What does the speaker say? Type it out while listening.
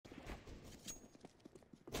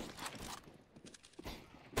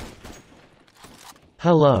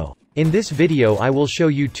Hello. In this video I will show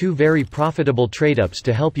you two very profitable trade-ups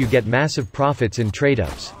to help you get massive profits in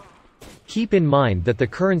trade-ups. Keep in mind that the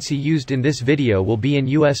currency used in this video will be in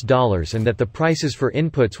US dollars and that the prices for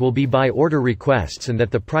inputs will be by order requests and that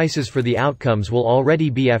the prices for the outcomes will already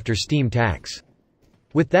be after Steam tax.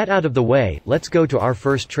 With that out of the way, let's go to our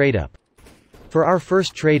first trade-up. For our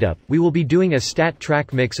first trade-up, we will be doing a stat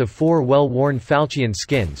track mix of 4 well-worn Falchion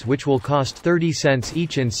skins which will cost 30 cents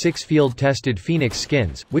each and 6 field-tested Phoenix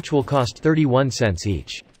skins, which will cost 31 cents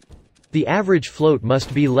each. The average float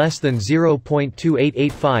must be less than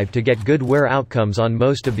 0.2885 to get good wear outcomes on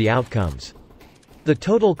most of the outcomes. The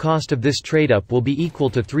total cost of this trade-up will be equal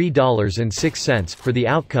to $3.06. For the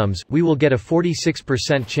outcomes, we will get a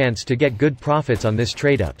 46% chance to get good profits on this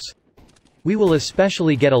trade-ups. We will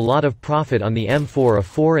especially get a lot of profit on the M4 of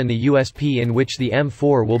 4 and the USP, in which the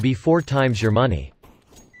M4 will be 4 times your money.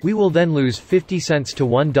 We will then lose 50 cents to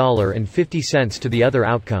 $1.50 to the other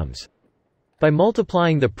outcomes. By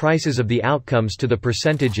multiplying the prices of the outcomes to the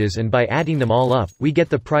percentages and by adding them all up, we get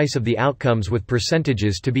the price of the outcomes with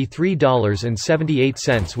percentages to be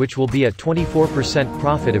 $3.78, which will be a 24%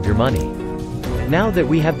 profit of your money. Now that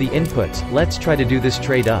we have the inputs, let's try to do this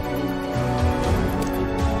trade up.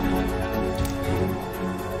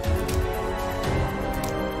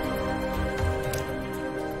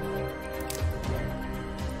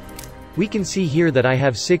 We can see here that I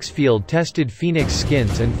have 6 field-tested Phoenix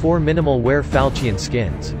skins and 4 minimal wear Falchion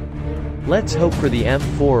skins. Let's hope for the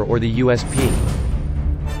M4 or the USP.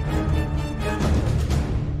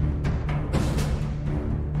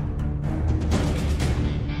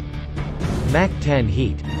 Mac 10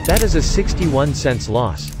 heat. That is a 61 cents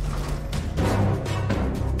loss.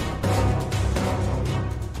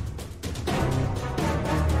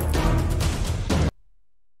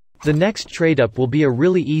 The next trade-up will be a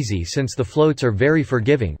really easy since the floats are very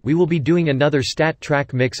forgiving. We will be doing another stat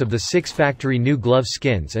track mix of the 6 factory new glove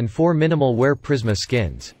skins and 4 minimal wear Prisma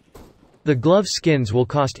skins. The glove skins will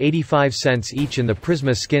cost 85 cents each and the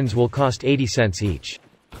Prisma skins will cost 80 cents each.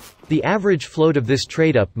 The average float of this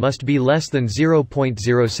trade-up must be less than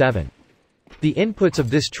 0.07. The inputs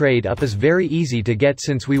of this trade-up is very easy to get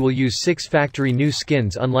since we will use 6 factory new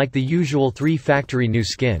skins unlike the usual 3 factory new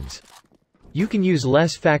skins. You can use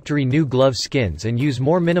less factory new glove skins and use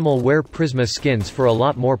more minimal wear Prisma skins for a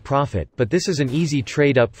lot more profit, but this is an easy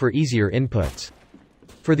trade-up for easier inputs.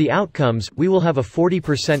 For the outcomes, we will have a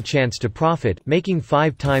 40% chance to profit, making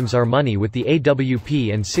 5 times our money with the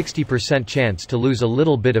AWP and 60% chance to lose a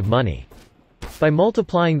little bit of money. By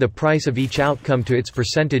multiplying the price of each outcome to its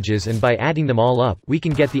percentages and by adding them all up, we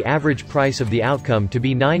can get the average price of the outcome to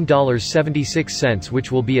be $9.76,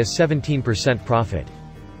 which will be a 17% profit.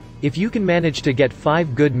 If you can manage to get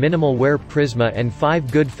 5 good minimal wear Prisma and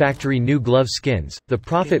 5 good factory new glove skins, the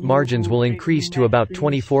profit margins will increase to about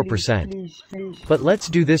 24%. But let's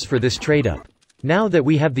do this for this trade-up. Now that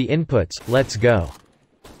we have the inputs, let's go.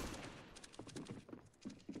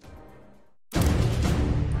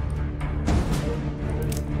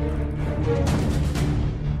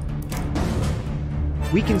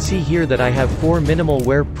 We can see here that I have 4 minimal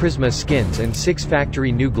wear Prisma skins and 6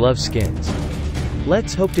 factory new glove skins.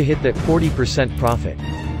 Let's hope to hit that 40% profit.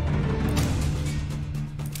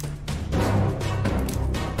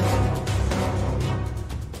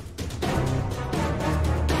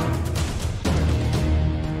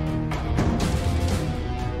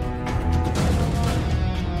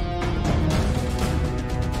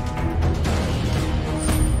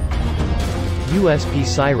 USP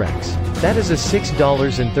Cyrex. That is a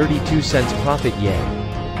 $6.32 profit, yay.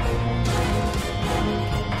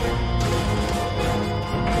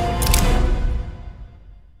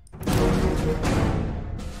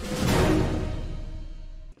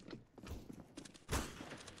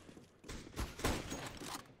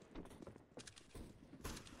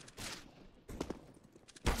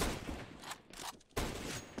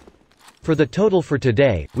 For the total for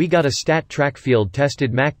today, we got a stat track field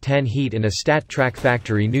tested Mac 10 heat and a stat track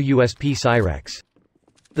factory new USP Cyrex.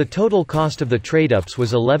 The total cost of the trade-ups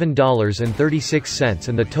was $11.36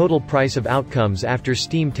 and the total price of outcomes after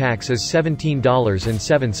Steam tax is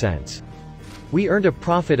 $17.07. We earned a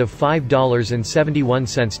profit of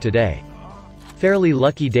 $5.71 today. Fairly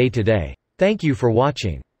lucky day today. Thank you for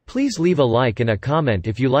watching. Please leave a like and a comment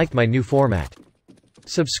if you liked my new format.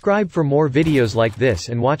 Subscribe for more videos like this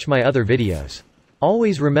and watch my other videos.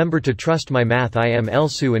 Always remember to trust my math. I am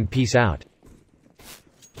Elsu and peace out.